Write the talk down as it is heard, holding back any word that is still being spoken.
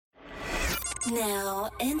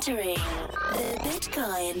Now entering the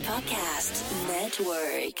Bitcoin Podcast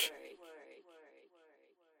Network.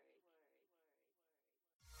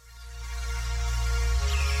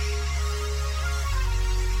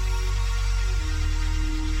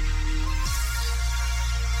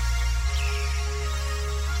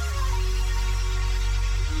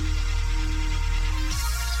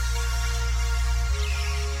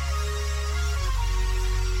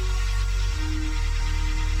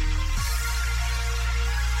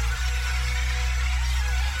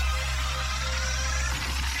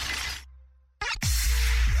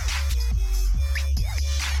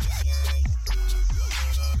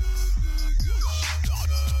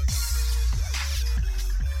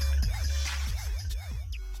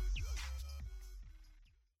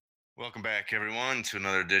 Welcome back, everyone, to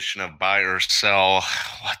another edition of Buy or Sell.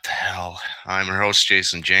 What the hell? I'm your host,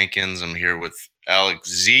 Jason Jenkins. I'm here with Alex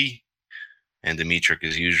Z and Dimitrik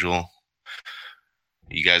as usual.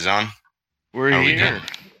 You guys on? We're How we here. doing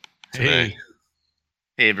today?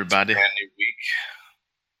 Hey, everybody. Brand new week.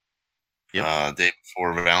 Yep. Day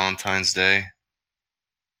before Valentine's Day.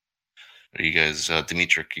 Are you guys,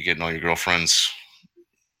 Dimitrik, you getting all your girlfriends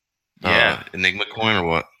Enigma coin or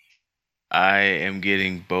what? I am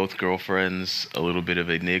getting both girlfriends a little bit of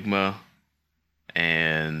Enigma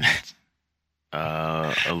and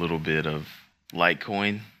a little bit of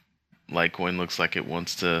Litecoin. Litecoin looks like it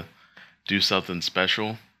wants to do something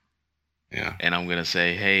special. Yeah. And I'm going to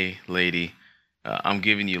say, hey, lady, I'm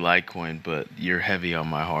giving you Litecoin, but you're heavy on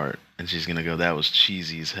my heart. And she's going to go, that was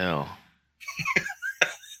cheesy as hell.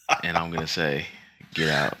 And I'm going to say, get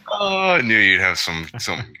out. Oh, I knew you'd have something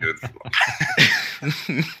good.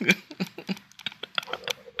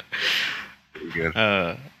 Good.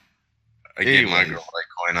 I gave my girl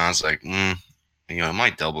Litecoin. I was like, it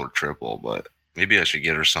might double or triple, but maybe I should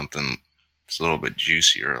get her something that's a little bit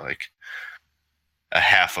juicier, like a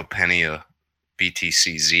half a penny of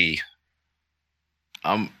BTCZ.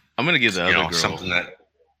 I'm gonna give the other girl something that.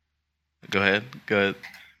 Go ahead.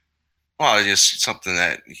 Well, just something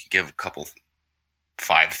that you can give a couple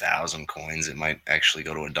 5,000 coins. It might actually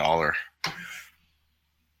go to $1.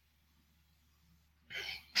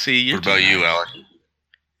 See, what about you, Alex?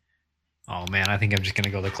 Oh man, I think I'm just gonna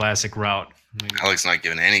go the classic route. Alex not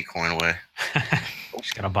giving any coin away.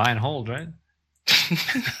 Just gotta buy and hold, right?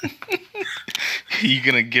 You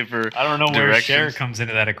gonna give her? I don't know where share comes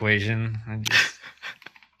into that equation.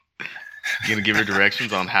 You gonna give her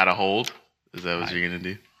directions on how to hold? Is that what you're gonna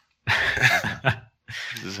do?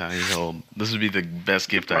 This is how you hold. This would be the best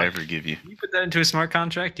gift I ever give you. You put that into a smart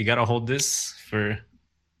contract. You gotta hold this for.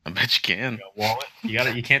 I bet you can. A wallet.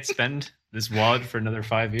 You can't spend this wallet for another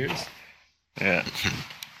 5 years. Yeah.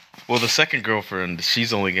 Well, the second girlfriend,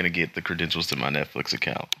 she's only gonna get the credentials to my Netflix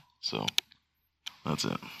account. So that's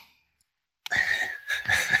it.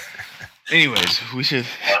 Anyways, we should.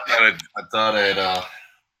 I thought I'd.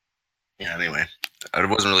 Yeah. Anyway, I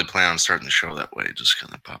wasn't really planning on starting the show that way. It just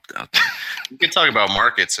kind of popped out there. We can talk about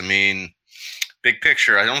markets. I mean, big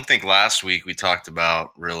picture. I don't think last week we talked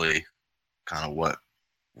about really kind of what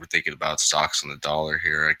we're thinking about stocks on the dollar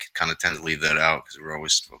here. I kind of tend to leave that out because we're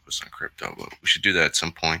always focused on crypto, but we should do that at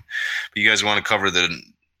some point. But you guys want to cover the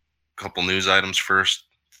couple news items first?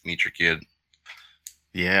 Meet your kid.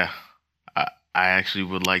 Yeah. I actually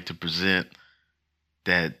would like to present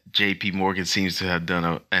that JP Morgan seems to have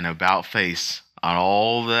done an about face on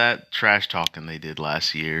all that trash talking they did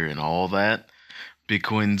last year and all that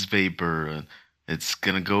Bitcoin's vapor and it's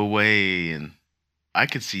going to go away. And I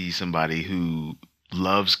could see somebody who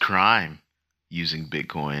loves crime using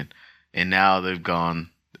Bitcoin. And now they've gone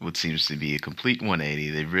what seems to be a complete 180.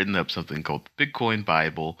 They've written up something called the Bitcoin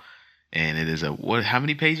Bible. And it is how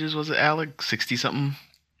many pages was it, Alec? 60 something?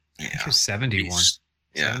 Yeah. 71.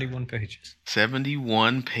 Yeah. 71 pages.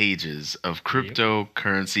 71 pages of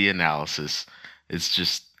cryptocurrency analysis. It's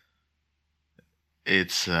just,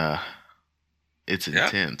 it's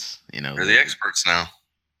intense. You know, they're the experts now.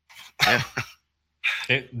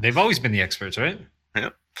 Yeah. They've always been the experts, right?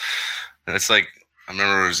 Yep. It's like, I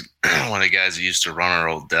remember it was one of the guys who used to run our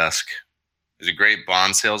old desk. He was a great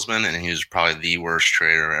bond salesman, and he was probably the worst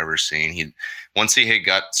trader I've ever seen. Once he had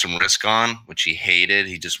got some risk on, which he hated,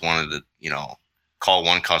 he just wanted to, call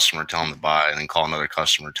one customer, tell him to buy, and then call another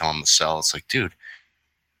customer, tell him to sell. It's like, dude,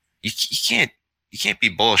 you can't be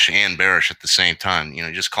bullish and bearish at the same time.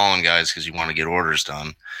 Just calling guys because you want to get orders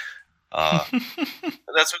done. That's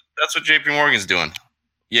what JP Morgan's doing.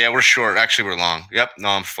 Yeah, we're short. Actually, we're long. Yep. No,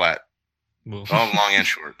 I'm flat. Well, I'm long and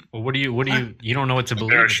short. Well, what do you don't know what to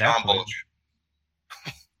believe at that point.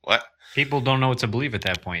 What? People don't know what to believe at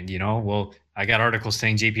that point. Well, I got articles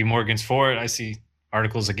saying JP Morgan's for it. I see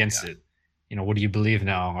articles against it. what do you believe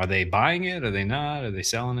now? Are they buying it? Are they not? Are they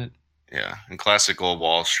selling it? Yeah, and classic old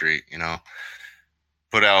Wall Street,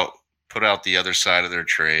 put out the other side of their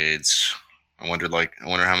trades. I wonder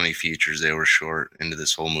how many futures they were short into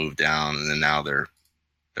this whole move down, and then now they're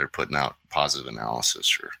putting out positive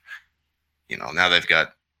analysis, or now they've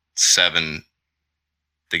got 7.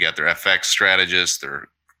 They got their FX strategists, their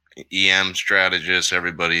EM strategists.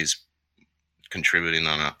 Everybody's contributing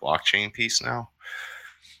on a blockchain piece now.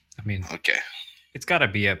 I mean, okay, it's got to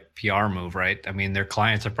be a PR move, right? I mean, their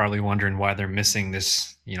clients are probably wondering why they're missing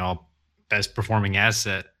this, best performing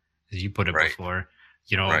asset, as you put it before.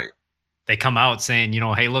 Right. They come out saying,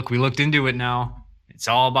 hey, look, we looked into it now. It's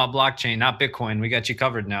all about blockchain, not Bitcoin. We got you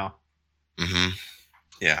covered now. Mm-hmm.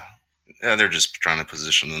 Yeah, they're just trying to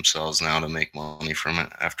position themselves now to make money from it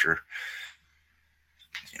after,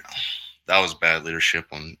 that was bad leadership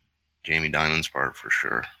on Jamie Dimon's part for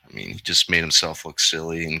sure. I mean, he just made himself look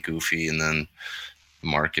silly and goofy, and then the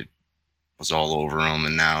market was all over him,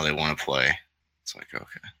 and now they want to play. It's like,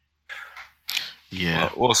 okay. Yeah.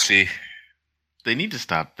 Well, we'll see. They need to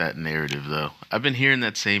stop that narrative, though. I've been hearing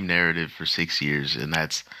that same narrative for 6 years, and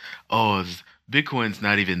that's, Bitcoin's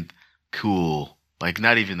not even cool. Like,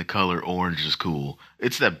 not even the color orange is cool.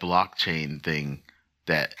 It's that blockchain thing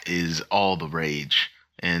that is all the rage.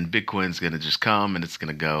 And Bitcoin's going to just come and it's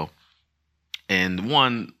going to go. And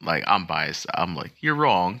one, like, I'm biased. I'm like, you're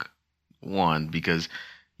wrong. One, because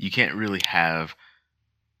you can't really have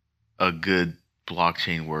a good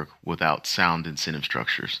blockchain work without sound incentive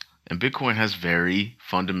structures. And Bitcoin has very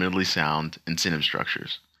fundamentally sound incentive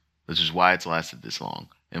structures, which is why it's lasted this long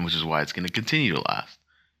and which is why it's going to continue to last.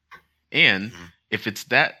 And if it's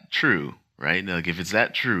that true, right? Like, if it's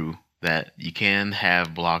that true that you can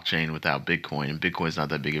have blockchain without Bitcoin and Bitcoin's not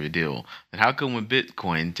that big of a deal, then how come when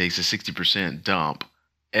Bitcoin takes a 60% dump,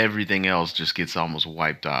 everything else just gets almost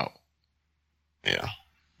wiped out? Yeah.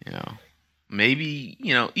 Maybe,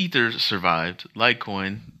 Ether survived,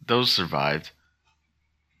 Litecoin, those survived.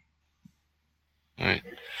 Right.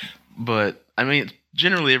 But, I mean,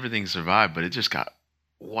 generally everything survived, but it just got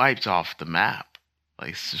wiped off the map.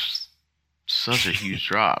 Like, it's just such a huge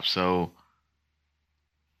drop. So,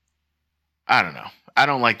 I don't know. I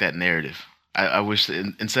don't like that narrative. I wish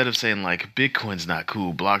that instead of saying, like, Bitcoin's not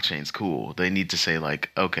cool, blockchain's cool, they need to say, like,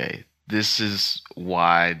 okay, this is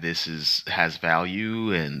why has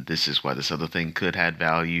value, and this is why this other thing could have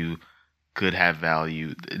value.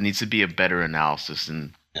 It needs to be a better analysis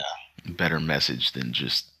and better message than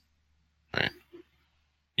just... Right.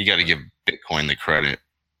 You got to give Bitcoin the credit.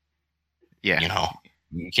 Yeah.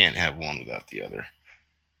 You can't have one without the other.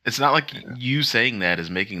 It's not like you saying that is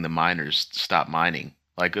making the miners stop mining.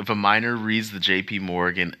 Like, if a miner reads the JP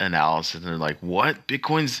Morgan analysis and they're like, what?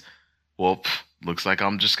 Bitcoin's... Well, looks like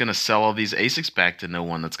I'm just going to sell all these ASICs back to no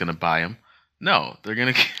one that's going to buy them. No, they're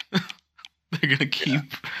going to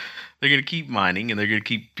keep mining, and they're going to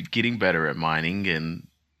keep getting better at mining, and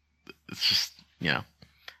it's just, I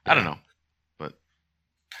don't know. But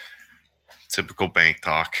typical bank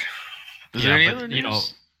talk. Is there any other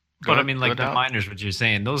news? I mean, like the miners, what you're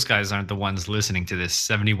saying, those guys aren't the ones listening to this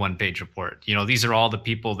 71-page report. These are all the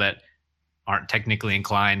people that aren't technically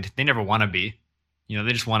inclined. They never want to be.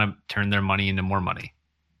 They just want to turn their money into more money.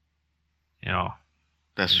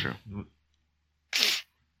 That's true.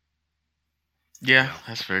 Yeah,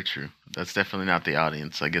 that's very true. That's definitely not the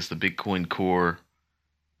audience. I guess the Bitcoin Core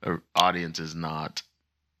audience is not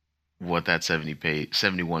what that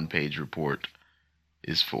 71-page report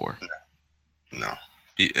is for. No.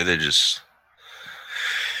 They're just,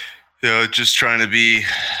 just trying to be,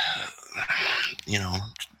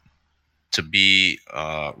 to be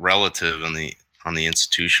relative on the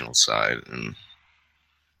institutional side, and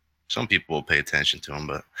some people will pay attention to them,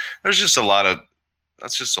 but there's just a lot of,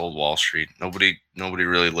 that's just old Wall Street. Nobody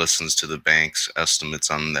really listens to the bank's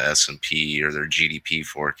estimates on the S&P or their GDP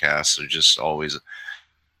forecasts. They're just always,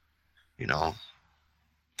 the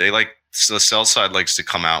sell side likes to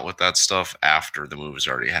come out with that stuff after the move has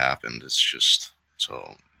already happened. It's just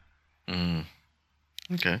so.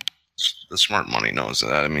 Okay. The smart money knows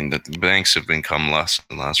that. I mean, that the banks have become less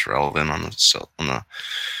and less relevant on the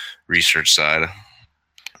research side.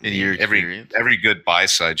 In your experience? Every good buy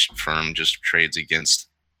side firm just trades against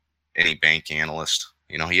any bank analyst.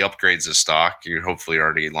 He upgrades the stock. You're hopefully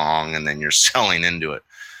already long, and then you're selling into it.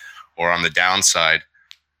 Or on the downside,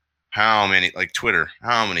 how many, like Twitter,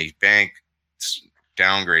 how many banks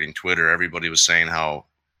downgrading Twitter? Everybody was saying how,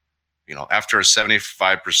 after a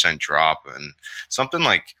 75% drop and something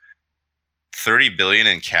like 30 billion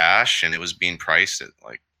in cash, and it was being priced at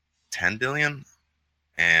like 10 billion,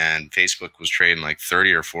 and Facebook was trading like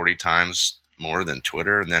 30 or 40 times more than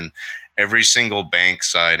Twitter. And then every single bank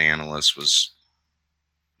side analyst was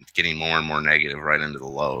getting more and more negative right into the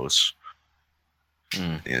lows.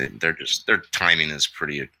 Yeah, their timing is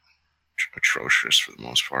pretty atrocious for the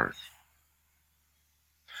most part.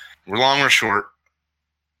 We're long or short.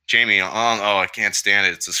 Jamie, I can't stand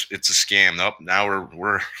it. It's a scam. Nope. Now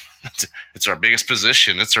we're it's our biggest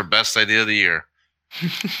position. It's our best idea of the year.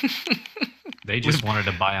 They just wanted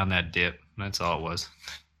to buy on that dip. That's all it was.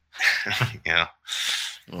 Yeah.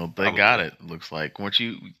 Well, they got it. Looks like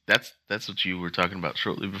that's what you were talking about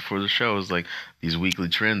shortly before the show. Is like these weekly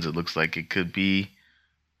trends. It looks like it could be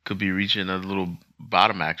reaching a little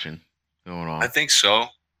bottom action going on. I think so,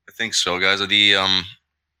 guys.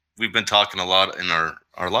 We've been talking a lot in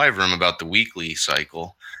our live room about the weekly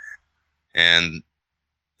cycle, and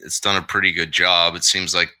it's done a pretty good job. It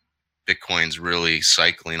seems like Bitcoin's really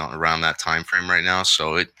cycling around that time frame right now.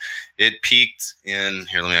 So it peaked in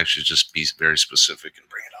here. Let me actually just be very specific and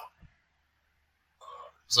bring it up.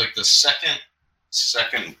 It's like the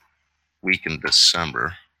second week in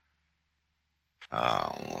December.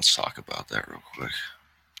 Let's talk about that real quick.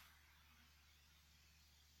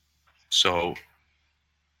 So,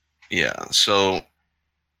 yeah. So,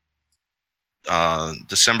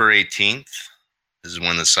 December 18th is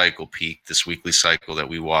when the cycle peaked, this weekly cycle that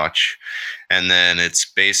we watch. And then it's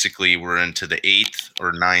basically we're into the 8th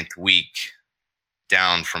or 9th week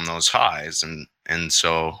down from those highs. And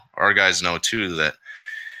so our guys know too that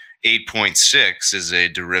 8.6 is a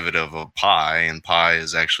derivative of pi, and pi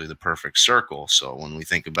is actually the perfect circle. So when we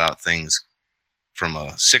think about things from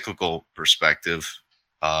a cyclical perspective,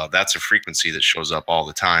 that's a frequency that shows up all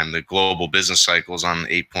the time. The global business cycle is on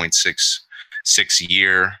 8.66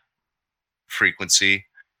 year frequency.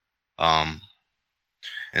 And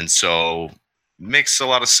so makes a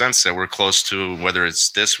lot of sense that we're close to, whether it's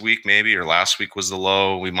this week maybe or last week was the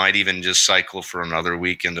low. We might even just cycle for another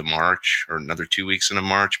week into March or another 2 weeks into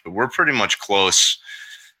March, but we're pretty much close.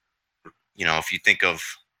 You know, if you think of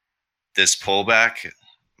this pullback,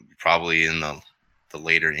 probably in the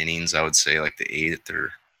later innings, I would say like the 8th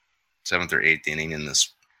or 7th or 8th inning in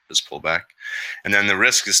this pullback. And then the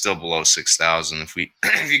risk is still below 6,000. If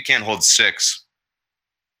you can't hold 6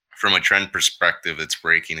 from a trend perspective, it's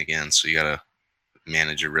breaking again. So you got to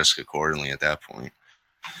manage your risk accordingly at that point.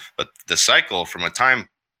 But the cycle from a time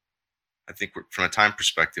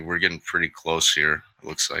perspective, we're getting pretty close here, it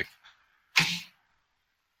looks like.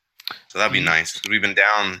 So that'd be nice. We've been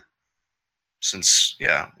down since,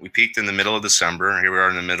 we peaked in the middle of December. Here we are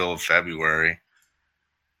in the middle of February.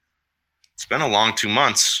 It's been a long 2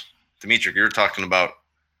 months. Dimitri, you were talking about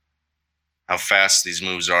how fast these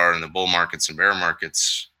moves are in the bull markets and bear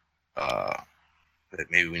markets. That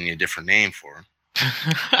maybe we need a different name for them.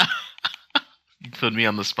 You put me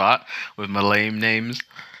on the spot with my lame names.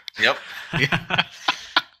 Yep.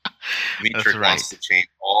 Dimitri wants to change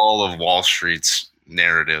all of Wall Street's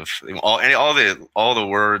narrative, all the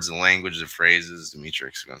words and language and phrases.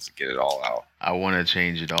 Dimitri wants to get it all out. I want to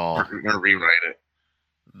change it all. We're gonna rewrite it.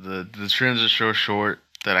 The trends are so short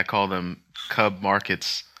that I call them cub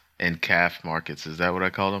markets and calf markets. Is that what I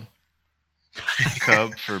call them?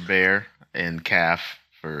 Cub for bear and calf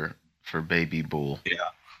for baby bull.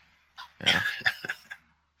 Yeah.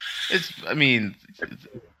 It's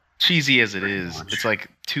cheesy as it is, it's like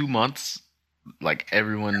 2 months. Like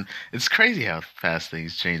everyone, it's crazy how fast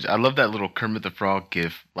things change. I love that little Kermit the Frog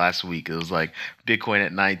gif last week. It was like Bitcoin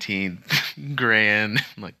at 19 grand.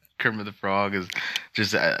 Like Kermit the Frog is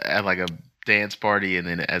just at like a dance party, and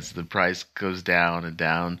then as the price goes down and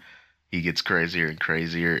down, he gets crazier and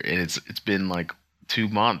crazier. And it's been like 2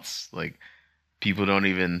 months. Like people don't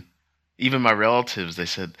even my relatives, they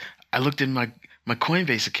said, I looked in my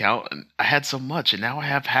Coinbase account and I had so much, and now I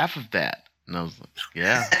have half of that. And I was like,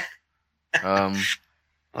 yeah.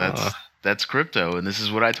 That's crypto, and this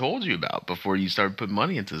is what I told you about before you started putting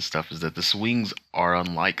money into this stuff, is that the swings are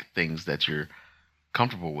unlike things that you're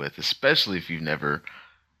comfortable with, especially if you've never,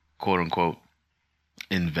 quote unquote,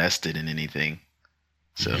 invested in anything.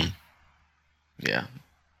 So yeah.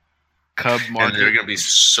 Cub market. And they're gonna be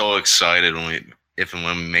so excited if and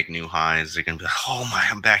when we make new highs. They're gonna be like, oh my,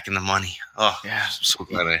 I'm back in the money. Oh yeah, I'm so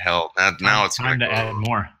glad I held. Now it's time to add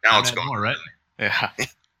more. Now it's going more, right? Yeah.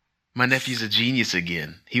 My nephew's a genius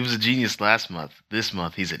again. He was a genius last month. This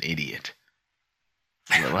month, he's an idiot.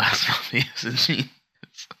 But last month, he was a genius.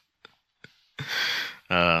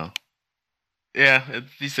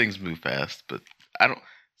 These things move fast, but I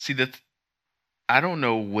don't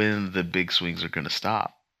know when the big swings are going to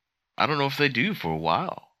stop. I don't know if they do for a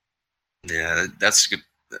while. Yeah, that's good.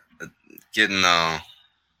 Getting the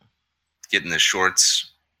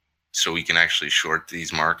shorts so we can actually short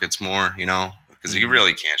these markets more, because you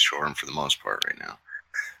really can't short them for the most part right now.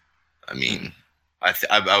 I mean,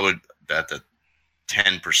 I would bet that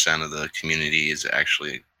 10% of the community is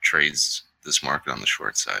actually trades this market on the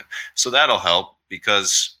short side. So that'll help,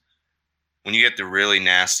 because when you get the really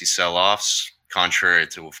nasty sell-offs, contrary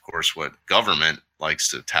to, of course, what government likes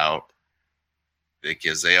to tout,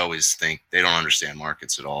 because they always think they don't understand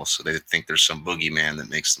markets at all. So they think there's some boogeyman that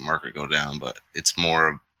makes the market go down, but it's more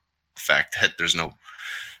of the fact that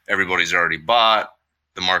everybody's already bought.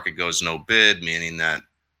 The market goes no bid, meaning that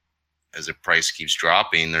as the price keeps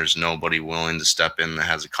dropping, there's nobody willing to step in that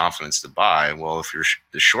has the confidence to buy. Well, if you're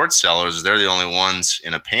the short sellers, they're the only ones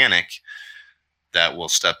in a panic that will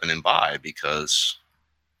step in and buy, because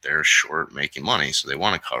they're short making money, so they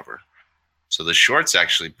want to cover. So the shorts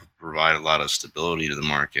actually provide a lot of stability to the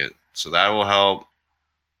market. So that will help.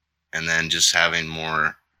 And then just having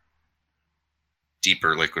more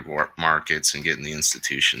deeper liquid markets and getting the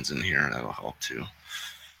institutions in here, that'll help too.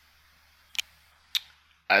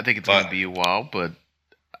 I think it's going to be a while, but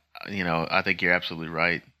I think you're absolutely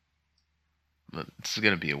right. But it's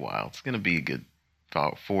going to be a while. It's going to be a good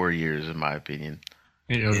about 4 years, in my opinion.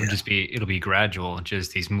 It'll be gradual.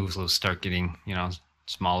 Just these moves will start getting,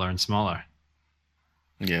 smaller and smaller.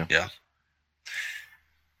 Yeah. Yeah.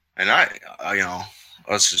 And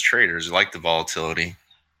us as traders like the volatility.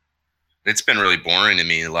 It's been really boring to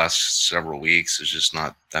me the last several weeks. There's just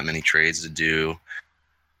not that many trades to do.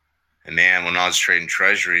 And man, when I was trading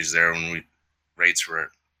treasuries there, when rates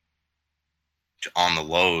were on the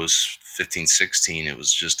lows, 15, 16, it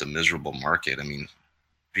was just a miserable market. I mean,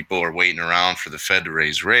 people were waiting around for the Fed to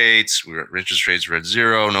raise rates. Interest rates were at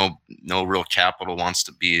zero. No real capital wants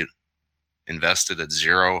to be invested at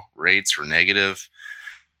zero rates or negative.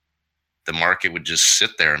 The market would just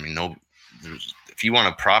sit there. I mean, if you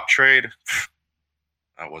want a prop trade,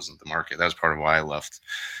 that wasn't the market. That was part of why I left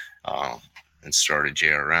and started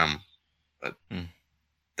JRM. But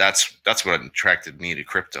that's what attracted me to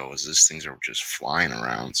crypto, is these things are just flying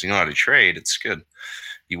around. So you know how to trade, it's good.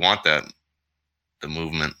 You want the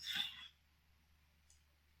movement.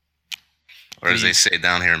 Or as they say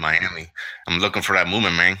down here in Miami, I'm looking for that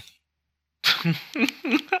movement, man.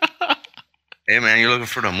 Hey, man, you're looking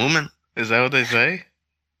for the movement? Is that what they say?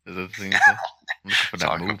 Is that the thing? I'm looking for that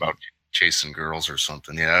Talking about chasing girls or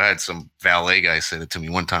something. Yeah, I had some valet guy say that to me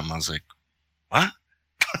one time. I was like, what?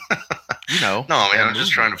 No, man, I'm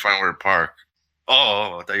just trying to find where to park.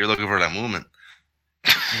 Oh, I thought you were looking for that movement.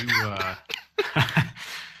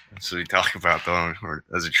 So we talk about, though,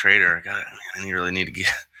 as a trader, I really need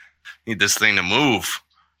this thing to move.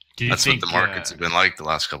 That's what the markets have been like the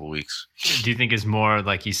last couple of weeks. Do you think it's more,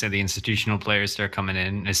 like you said, the institutional players start coming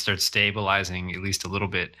in and start stabilizing at least a little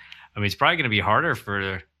bit? I mean, it's probably going to be harder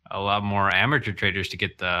for a lot more amateur traders to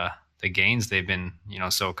get the gains they've been,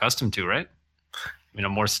 so accustomed to, right? I mean, a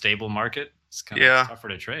more stable market, it's kind of tougher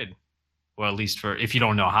to trade. Well, at least if you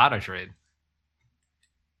don't know how to trade.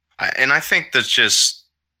 And I think that's just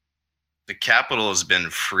the capital has been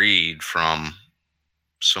freed from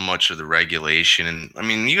so much of the regulation. And I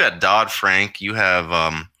mean, you got Dodd-Frank, you have,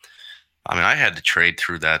 I had to trade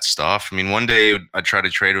through that stuff. I mean, one day I tried to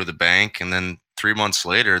trade with a bank, and then 3 months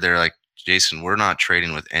later, they're like, Jason, we're not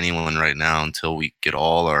trading with anyone right now until we get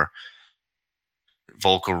all our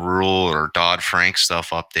Volcker rule or Dodd-Frank stuff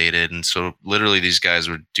updated. And so literally these guys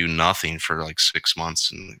would do nothing for like 6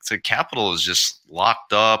 months. And the capital is just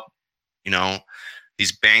locked up.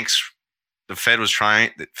 These banks, the Fed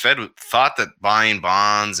thought that buying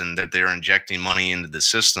bonds and that they were injecting money into the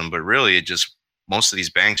system, but really most of these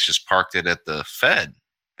banks just parked it at the Fed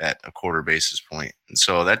at a quarter basis point. And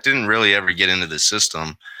so that didn't really ever get into the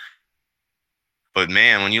system. But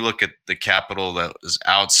man, when you look at the capital that is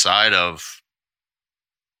outside of,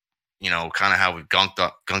 kind of how we gunked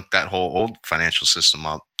that whole old financial system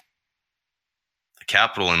up, the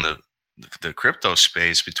capital in the crypto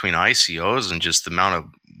space between ICOs and just the amount of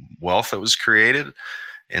wealth that was created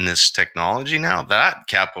in this technology now, that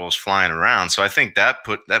capital is flying around. So I think that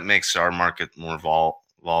makes our market more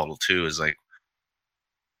volatile too, is like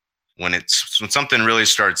when something really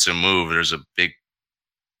starts to move, there's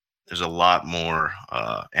a lot more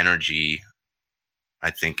energy, I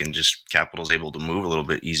think, and just capital is able to move a little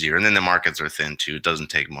bit easier. And then the markets are thin too. It doesn't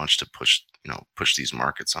take much to push these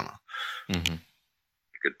markets on a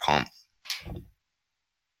good pump.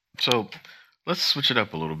 So let's switch it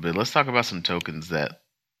up a little bit. Let's talk about some tokens that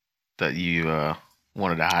you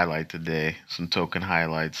wanted to highlight today. Some token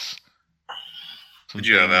highlights. Did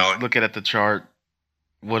you have, Alec? Looking at the chart,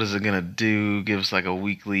 what is it going to do? Give us like a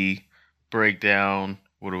weekly breakdown.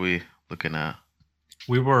 What are we looking at?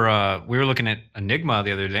 We were looking at Enigma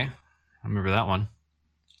the other day. I remember that one.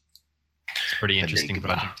 It's a pretty interesting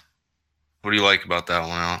Enigma. project. What do you like about that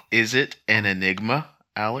one, Al? Is it an enigma,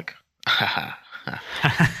 Alec? I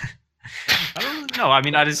don't really know. I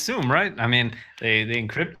mean, I'd assume, right? I mean, they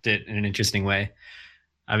encrypt it in an interesting way.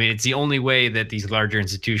 I mean, it's the only way that these larger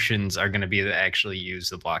institutions are going to be able to actually use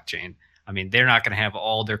the blockchain. I mean, they're not going to have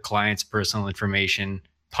all their clients' personal information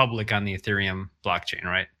public on the Ethereum blockchain,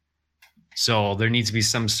 right? So there needs to be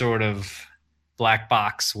some sort of black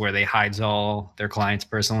box where they hides all their clients'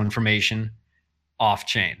 personal information off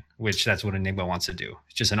chain, which that's what Enigma wants to do.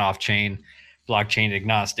 It's just an off chain, blockchain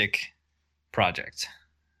agnostic project.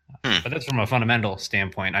 But that's from a fundamental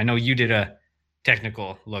standpoint. I know you did a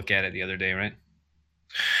technical look at it the other day, right?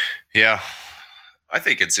 Yeah, I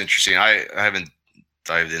think it's interesting. I haven't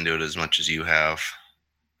dived into it as much as you have.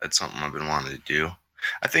 That's something I've been wanting to do.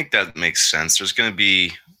 I think that makes sense. There's going to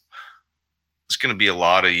be a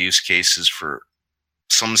lot of use cases for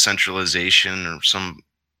some centralization or some,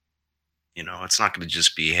 it's not going to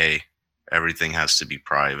just be, hey, everything has to be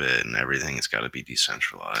private and everything has got to be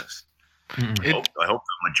decentralized. I hope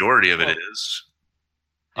the majority of it is.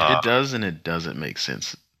 It does and it doesn't make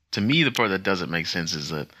sense. To me, the part that doesn't make sense is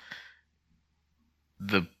that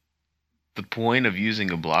the point of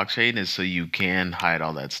using a blockchain is so you can hide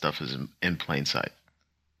all that stuff is in plain sight.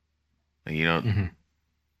 Like you don't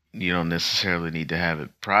necessarily need to have it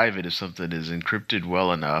private. If something is encrypted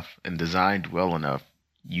well enough and designed well enough,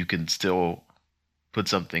 you can still put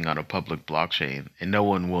something on a public blockchain and no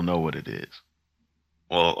one will know what it is.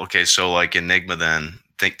 Well, okay, so like Enigma, then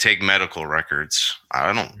take medical records. I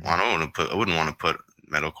wouldn't want to put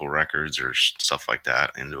medical records or stuff like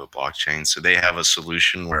that into a blockchain. So they have a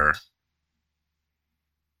solution where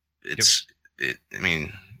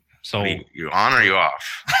so you on or you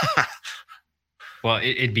off? Well,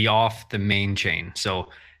 it'd be off the main chain. So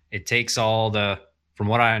it takes all from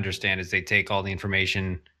what I understand is they take all the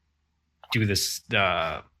information, do this,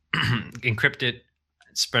 encrypt it,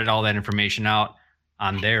 spread all that information out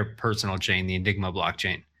on their personal chain, the Enigma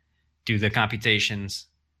blockchain, do the computations,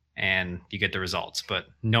 and you get the results. But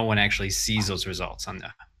no one actually sees those results on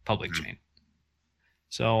the public chain.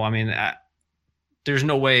 So, I mean, there's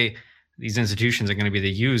no way these institutions are going to be able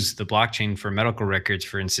to use the blockchain for medical records,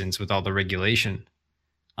 for instance, with all the regulation,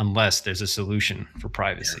 unless there's a solution for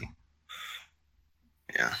privacy.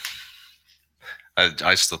 Yeah.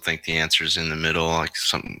 I still think the answer is in the middle. Like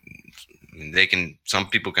some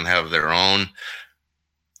people can have their own.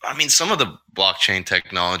 I mean, some of the blockchain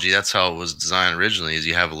technology, that's how it was designed originally, is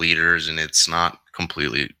you have leaders and it's not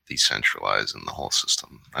completely decentralized in the whole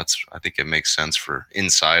system. I think it makes sense for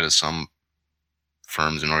inside of some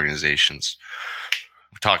firms and organizations.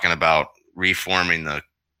 We're talking about reforming the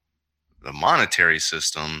monetary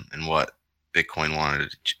system and what Bitcoin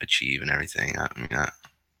wanted to achieve and everything. I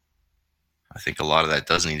think a lot of that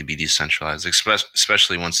does need to be decentralized,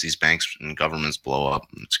 especially once these banks and governments blow up.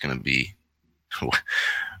 It's going to be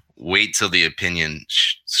wait till the opinion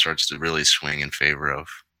starts to really swing in favor of.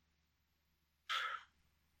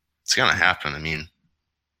 It's going to happen. I mean,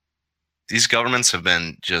 these governments have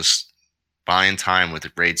been just buying time with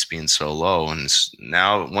the rates being so low. And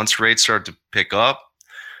now once rates start to pick up,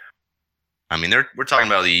 I mean, we're talking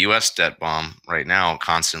about the U.S. debt bomb right now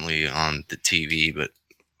constantly on the TV, but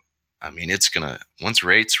I mean, once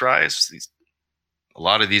rates rise, a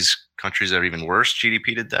lot of these countries have even worse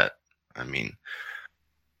GDP to debt. I mean,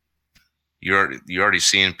 you're already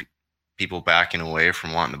seeing people backing away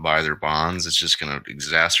from wanting to buy their bonds. It's just going to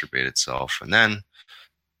exacerbate itself. And then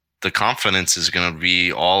the confidence is going to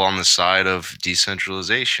be all on the side of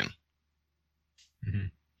decentralization. Like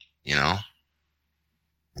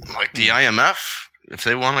the IMF, if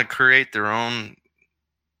they want to create their own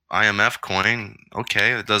IMF coin,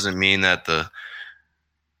 okay, it doesn't mean that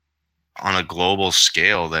on a global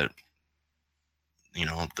scale that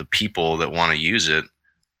the people that want to use it,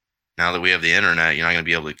 now that we have the internet, you're not going to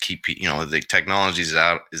be able to keep, the technology is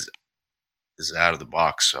out of the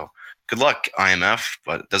box. So good luck, IMF,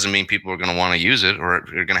 but it doesn't mean people are going to want to use it or are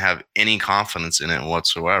going to have any confidence in it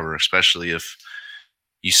whatsoever, especially if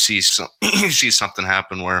you see something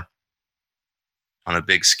happen where on a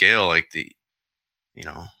big scale, like the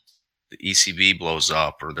ECB blows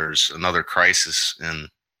up or there's another crisis, and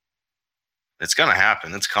it's going to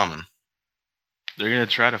happen. It's coming. They're going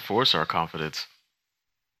to try to force our confidence.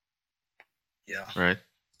 Yeah. Right?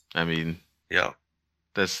 I mean, yeah.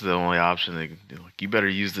 That's the only option. They can do. Like, you better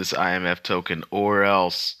use this IMF token or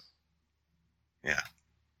else. Yeah.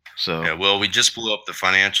 So. Yeah, well, we just blew up the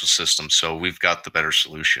financial system, so we've got the better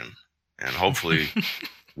solution. And hopefully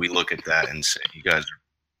we look at that and say, you guys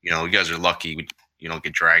are lucky you don't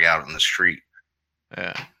get dragged out in the street.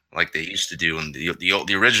 Yeah. like they used to do in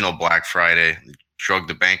the original Black Friday, drug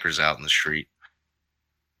the bankers out in the street.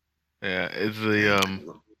 Yeah,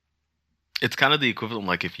 it's kind of the equivalent,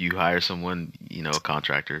 like if you hire someone, a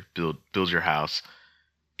contractor, builds your house,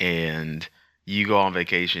 and you go on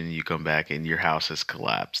vacation, you come back, and your house has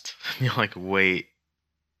collapsed. You're like, wait,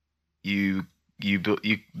 you built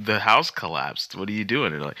the house collapsed. What are you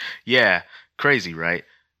doing? And like, yeah, crazy, right?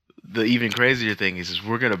 The even crazier thing is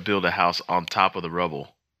we're gonna build a house on top of the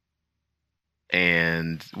rubble,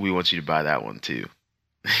 and we want you to buy that one too.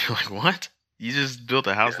 You're like, what? You just built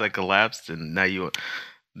a house that collapsed, and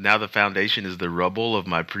now the foundation is the rubble of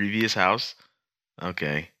my previous house.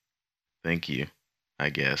 Okay, thank you.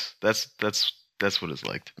 I guess that's what it's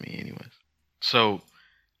like to me, anyways. So,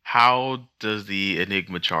 how does the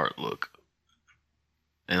Enigma chart look?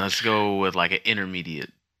 And let's go with like an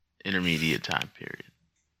intermediate time period.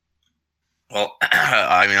 Well,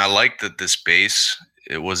 I mean, I like that this base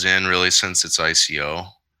it was in really since its ICO.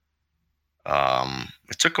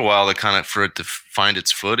 It took a while for it to find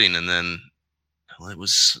its footing, and then it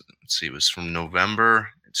was from November.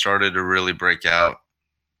 It started to really break out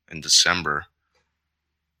in December,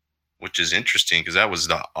 which is interesting because that was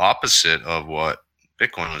the opposite of what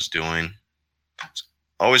Bitcoin was doing.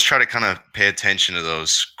 Always try to kind of pay attention to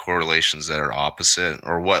those correlations that are opposite,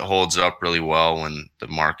 or what holds up really well when the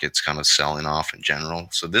market's kind of selling off in general.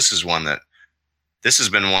 So this has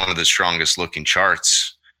been one of the strongest looking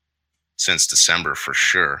charts since December for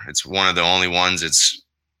sure. It's one of the only ones it's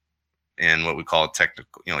in what we call a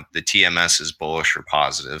technical, the TMS is bullish or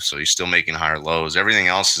positive. So you're still making higher lows. Everything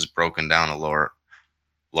else is broken down to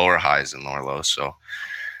lower highs and lower lows. So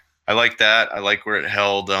I like that. I like where it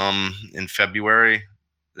held in February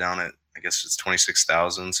down at, I guess it's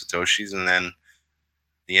 26,000 Satoshis. And then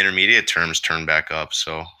the intermediate terms turned back up.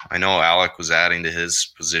 So I know Alec was adding to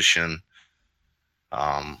his position.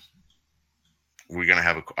 We're going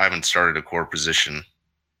to I haven't started a core position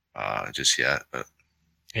just yet, but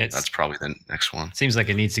that's probably the next one. Seems like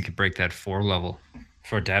it needs to break that 4 level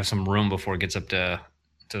for it to have some room before it gets up to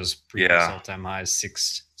those previous all-time highs,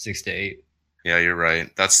 6 to 8. Yeah, you're right.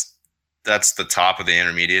 That's the top of the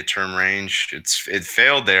intermediate term range. It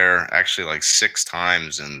failed there actually like 6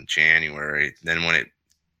 times in January. Then when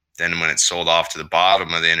it sold off to the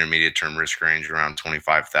bottom of the intermediate term risk range around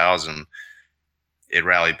 25,000, it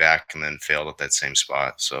rallied back and then failed at that same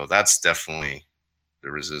spot. So that's definitely the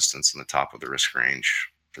resistance in the top of the risk range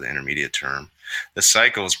for the intermediate term. The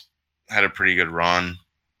cycles had a pretty good run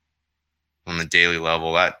on the daily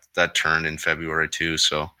level. That turned in February too.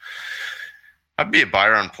 So I'd be a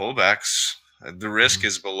buyer on pullbacks. The risk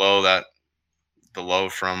is below the low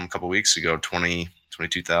from a couple of weeks ago,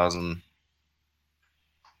 22,000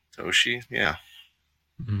 Toshi. Yeah.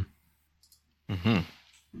 Mm-hmm.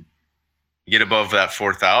 Get above that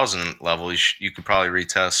 4,000 level, you could probably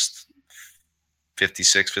retest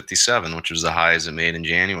 56, 57, which was the highs it made in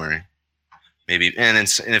January. Maybe, and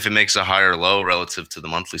if it makes a higher low relative to the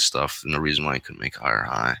monthly stuff, then the reason why it couldn't make a higher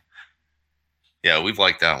high. Yeah, we've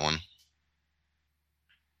liked that one.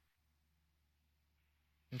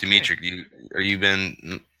 Okay. Dimitri, are you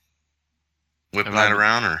been whipping that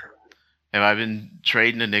around, or have I been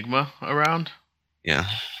trading Enigma around? Yeah,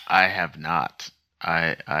 I have not.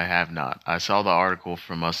 I have not. I saw the article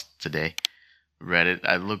from us today. Read it.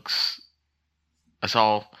 I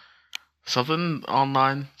saw something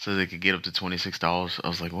online so they could get up to $26. I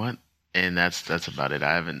was like, what? And that's about it.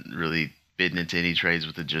 I haven't really bitten into any trades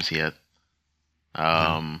with it just yet.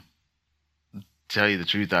 Tell you the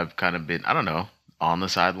truth, I've kind of been, I don't know, on the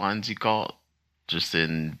sidelines, you call it, just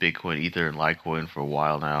in Bitcoin, Ether, and Litecoin for a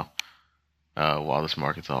while now, while this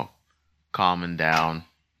market's all calming down.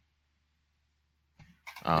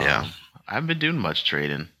 I haven't been doing much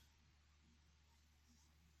trading.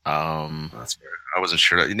 That's fair. I wasn't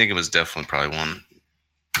sure. I think it was definitely probably one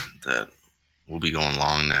that will be going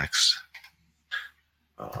long next.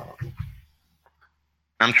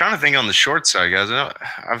 I'm trying to think on the short side, guys.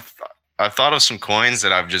 I've thought of some coins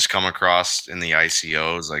that I've just come across in the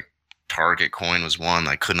ICOs. Like Target Coin was one.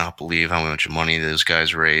 I could not believe how much money those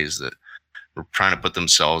guys raised that were trying to put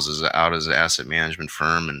themselves out as an asset management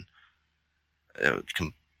firm, and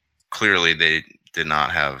clearly they did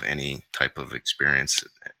not have any type of experience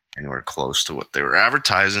anywhere close to what they were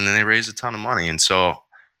advertising, and they raised a ton of money. And so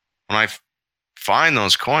when I find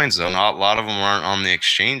those coins, though, a lot of them aren't on the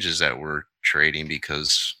exchanges that we're trading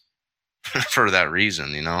because for that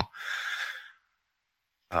reason,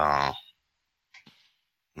 I'm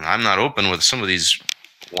not open with some of these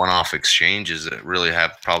one-off exchanges that really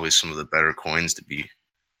have probably some of the better coins to be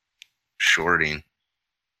shorting.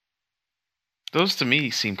 Those to me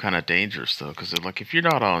seem kind of dangerous though, because like if you're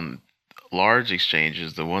not on large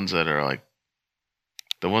exchanges, the ones that are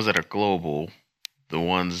global, the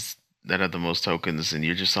ones that have the most tokens, and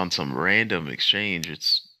you're just on some random exchange, it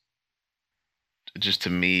just to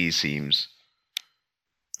me seems.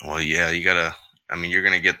 Well, yeah, you gotta. I mean, you're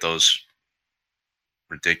gonna get those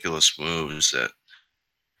ridiculous moves that.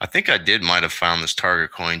 I think I might have found this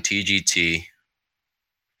target coin TGT.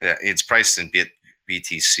 Yeah, it's priced in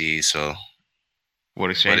BTC. So, what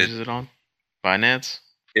exchange is it on? Binance.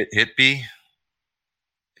 HitB.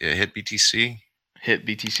 Yeah, HitBTC.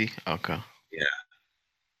 HitBTC. Okay. Yeah.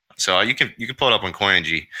 So you can pull it up on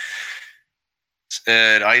CoinG.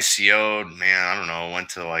 It ICO'd, man, I don't know, went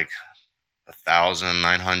to like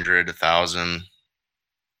 1,900, 1,000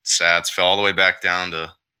 sats, fell all the way back down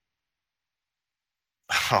to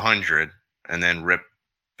 100, and then ripped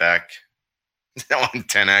back on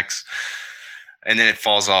 10x, and then it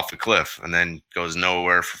falls off the cliff, and then goes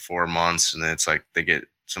nowhere for 4 months, and then it's like they get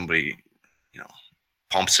somebody,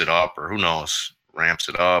 pumps it up, or who knows, ramps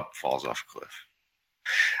it up, falls off a cliff.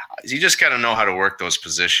 You just got to know how to work those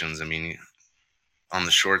positions. I mean, on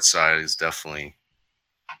the short side is definitely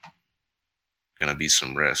going to be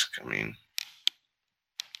some risk. I mean,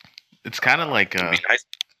 it's kind of like nice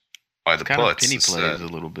by the puts. Penny plays a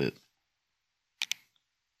little bit.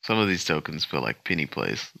 Some of these tokens feel like penny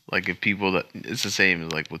plays. Like if people it's the same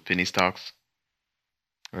as like with penny stocks,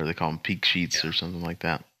 or they call them peak sheets or something like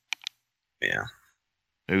that. Yeah.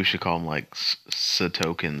 Maybe we should call them like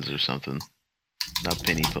Satokens or something. Not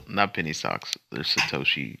penny stocks. They're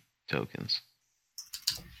Satoshi tokens.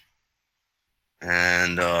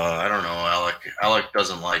 And I don't know, Alec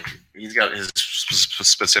doesn't like. He's got his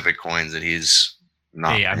specific coins that he's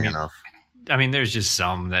not paying enough. I mean, there's just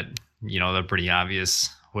some that they're pretty obvious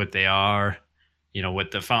what they are.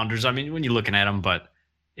 With the founders. I mean, when you're looking at them, but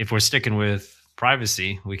if we're sticking with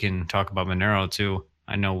privacy, we can talk about Monero too.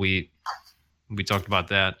 I know we talked about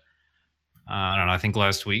that. I don't know. I think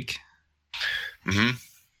last week.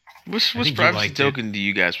 Mm-hmm. Which privacy token do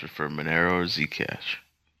you guys prefer, Monero or Zcash?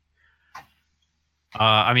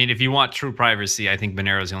 I mean, if you want true privacy, I think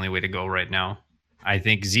Monero is the only way to go right now. I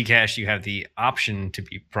think Zcash, you have the option to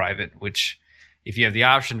be private, which if you have the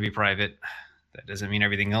option to be private, that doesn't mean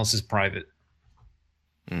everything else is private.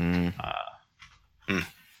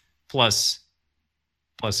 Plus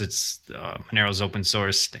it's Monero's open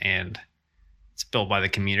sourced and it's built by the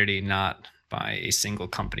community, not by a single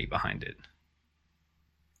company behind it,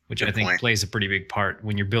 which I think plays a pretty big part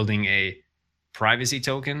when you're building a privacy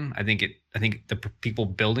token. I think the people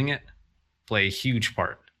building it play a huge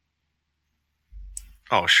part.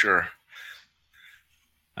 Oh, sure.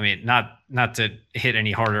 I mean, not to hit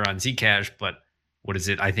any harder on Zcash, but what is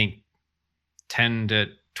it? I think 10 to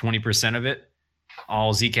 20% of it,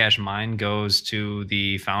 all Zcash mine goes to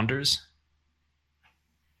the founders.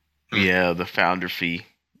 Yeah, the founder fee,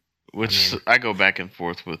 which I go back and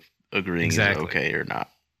forth with agreeing is okay or not.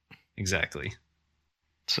 Exactly.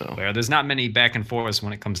 So where there's not many back and forths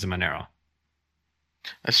when it comes to Monero.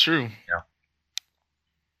 That's true. Yeah.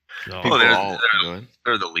 So, well,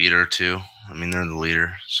 they're the leader too. I mean, they're the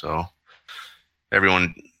leader, so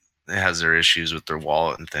everyone has their issues with their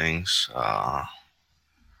wallet and things. I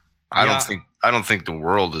don't think the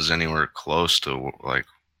world is anywhere close to like.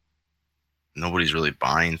 Nobody's really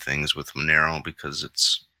buying things with Monero because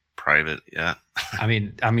it's private yet. I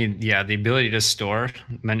mean, yeah, the ability to store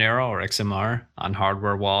Monero or XMR on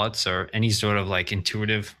hardware wallets or any sort of like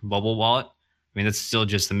intuitive bubble wallet. I mean, that's still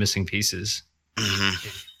just the missing pieces. Mm-hmm.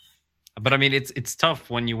 But I mean, it's tough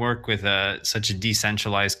when you work with such a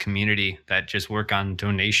decentralized community that just work on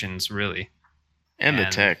donations, really. And the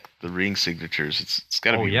tech, the ring signatures, it's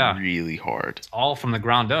got to be really hard. It's all from the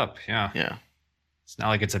ground up, yeah. Yeah. It's not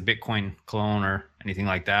like it's a Bitcoin clone or anything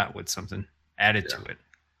like that with something added to it.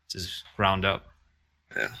 It's just ground up.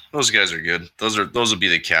 Yeah, those guys are good. Those will be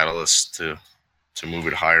the catalysts to move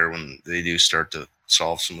it higher when they do start to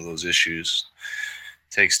solve some of those issues.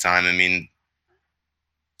 It takes time. I mean,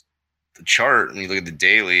 the chart, when you look at the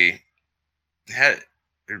daily,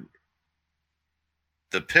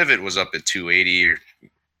 the pivot was up at 280 or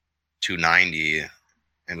 290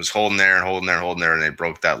 and was holding there, and they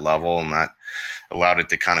broke that level, and that allowed it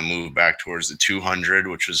to kind of move back towards the 200,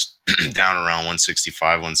 which was down around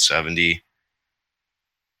 165, 170.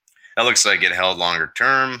 That looks like it held longer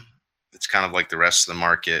term. It's kind of like the rest of the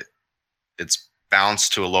market. It's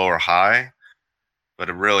bounced to a lower high, but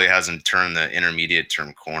it really hasn't turned the intermediate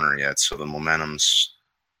term corner yet. So the momentum's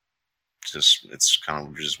it's kind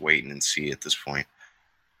of just waiting and see at this point.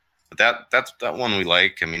 But that one we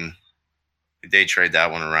like. I mean, we day trade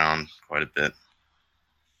that one around quite a bit.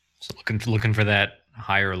 So looking for that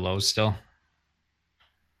higher low still.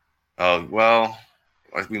 Well,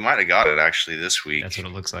 we might have got it actually this week. That's what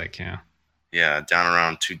it looks like. Yeah. Yeah, down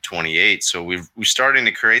around 228. So we're starting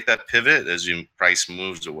to create that pivot as the price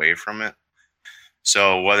moves away from it.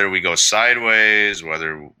 So whether we go sideways,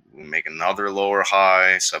 whether we make another lower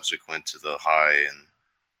high subsequent to the high in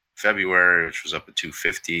February, which was up at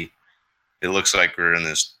 250, it looks like we're in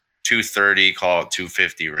this 230, call it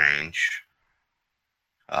 250 range.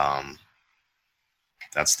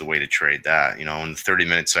 That's the way to trade that. You know, when the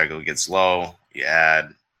 30-minute cycle gets low, you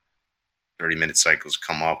add 30-minute cycles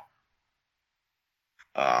come up.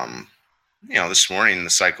 You know, this morning the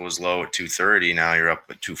cycle was low at 230. Now you're up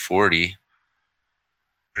at 240.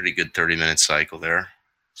 Pretty good 30-minute cycle there.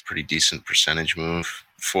 It's a pretty decent percentage move.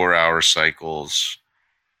 4-hour cycles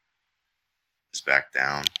is back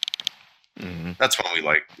down. Mm-hmm. That's one we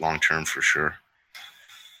like long-term for sure.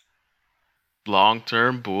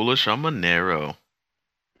 Long-term bullish on Monero.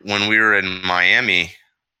 When we were in Miami,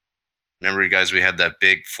 remember you guys, we had that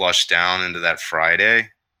big flush down into that Friday.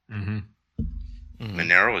 Mm-hmm.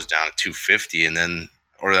 Monero was down at 250, and then,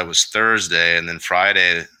 or that was Thursday, and then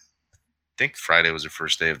Friday, I think Friday was the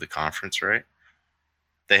first day of the conference, right?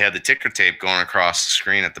 They had the ticker tape going across the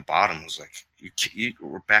screen at the bottom. It was like, you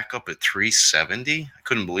we're back up at 370. I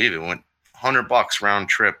couldn't believe it. It went $100 round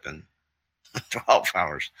trip in 12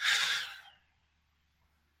 hours.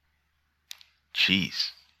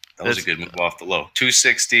 Jeez. That was a good move off the low.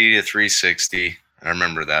 260 to 360. I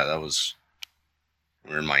remember that. That was,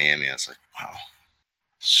 we were in Miami. I was like, wow.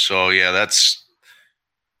 So yeah, that's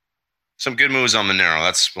some good moves on Monero.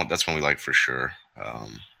 That's one we like for sure.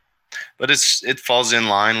 But it falls in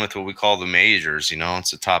line with what we call the majors. You know,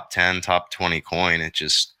 it's a top 10, top 20 coin. It's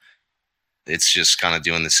just kind of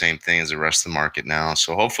doing the same thing as the rest of the market now.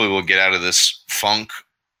 So hopefully we'll get out of this funk,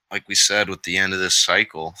 like we said, with the end of this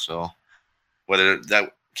cycle. So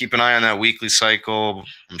keep an eye on that weekly cycle.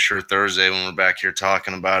 I'm sure Thursday when we're back here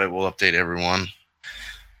talking about it, we'll update everyone.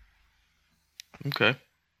 Okay.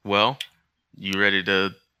 Well, you ready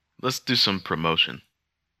to... Let's do some promotion.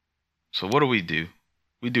 So what do?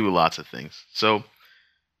 We do lots of things. So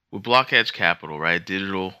with Blockhedge Capital, right?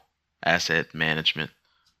 Digital asset management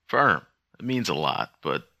firm. It means a lot,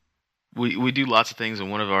 but we do lots of things, and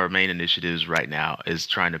one of our main initiatives right now is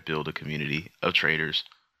trying to build a community of traders,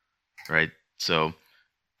 right? So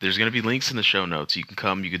there's going to be links in the show notes. You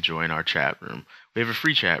can join our chat room. We have a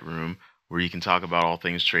free chat room where you can talk about all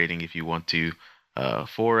things trading if you want to.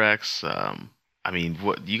 Forex. I mean,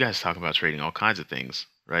 what you guys talk about trading all kinds of things,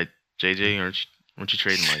 right? JJ, aren't you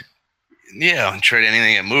trading like? Yeah, trade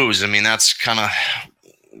anything that moves. I mean, that's kind of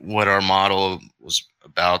what our model was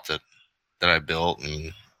about that I built.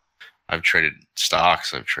 And I've traded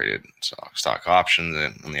stocks. I've traded stock options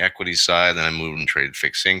on the equity side. Then I moved and traded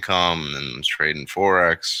fixed income, and then I was trading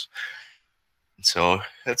Forex. So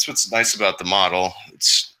that's what's nice about the model.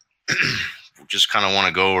 It's just kind of want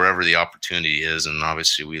to go wherever the opportunity is. And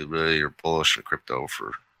obviously we really are bullish on crypto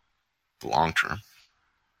for the long term.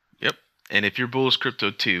 Yep. And if you're bullish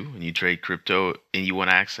crypto too, and you trade crypto and you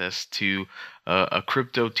want access to a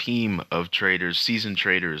crypto team of traders, seasoned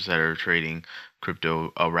traders that are trading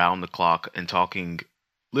crypto around the clock and talking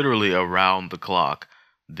literally around the clock,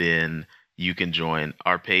 then you can join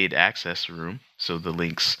our paid access room. So the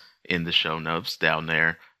link's in the show notes down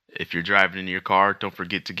there. If you're driving in your car, don't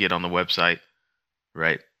forget to get on the website,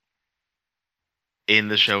 right? In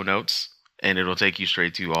the show notes, and it'll take you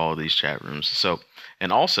straight to all of these chat rooms. So,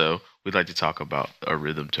 and also, we'd like to talk about a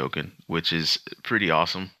Rhythm token, which is pretty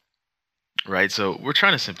awesome, right? So we're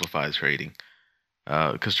trying to simplify trading,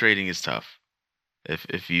 because trading is tough.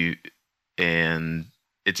 And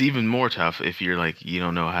it's even more tough if you're like, you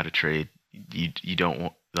don't know how to trade. You don't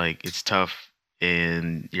want, like, it's tough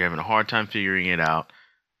and you're having a hard time figuring it out.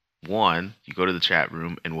 One, you go to the chat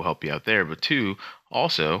room and we'll help you out there. But two,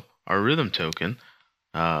 also our Rhythm token,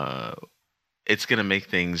 it's going to make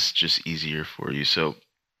things just easier for you. So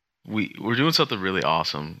we're doing something really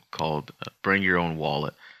awesome called Bring Your Own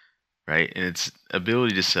Wallet, right? And it's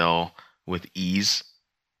ability to sell with ease,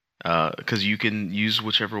 because you can use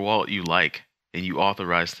whichever wallet you like and you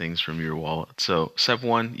authorize things from your wallet. So step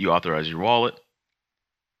one, you authorize your wallet.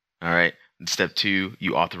 All right. And step two,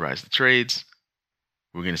 you authorize the trades.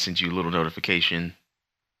 We're going to send you a little notification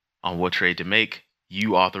on what trade to make.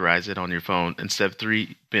 You authorize it on your phone. And step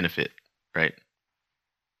three, benefit, right?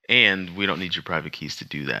 And we don't need your private keys to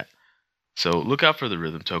do that. So look out for the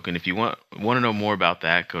Rhythm token. If you want to know more about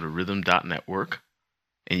that, go to rhythm.network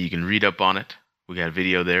and you can read up on it. We got a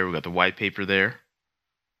video there. We got the white paper there.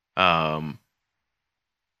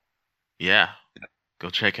 Yeah, go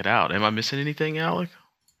check it out. Am I missing anything, Alec?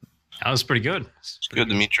 That was pretty good. It's good,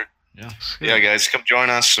 Dimitri. Yeah. Yeah, guys, come join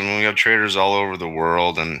us. And we have traders all over the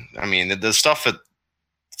world. And I mean, the stuff that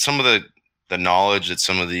some of the knowledge that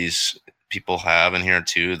some of these people have in here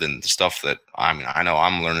too, then the stuff that I know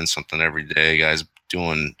I'm learning something every day, guys,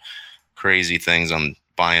 doing crazy things on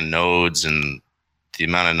buying nodes, and the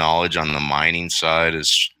amount of knowledge on the mining side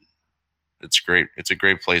it's great. It's a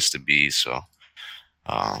great place to be. So,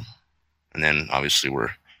 and then obviously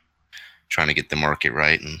we're trying to get the market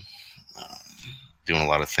right and doing a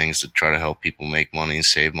lot of things to try to help people make money and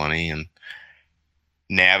save money and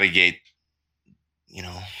navigate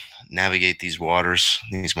these waters,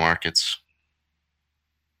 these markets.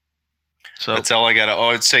 So that's all I got.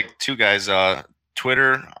 I'd say too, guys,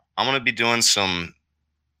 Twitter, I'm going to be doing some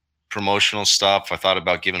promotional stuff. I thought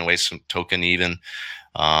about giving away some token even.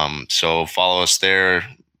 So follow us there.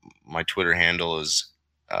 My Twitter handle is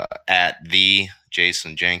at the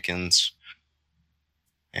Jason Jenkins,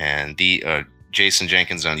 and the Jason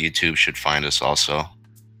Jenkins on YouTube should find us also.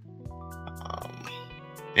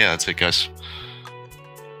 Yeah, that's it, guys.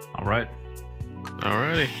 All right.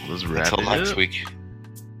 Alrighty. Let's wrap it up. Until next week.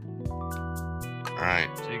 All right.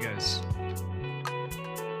 See you guys.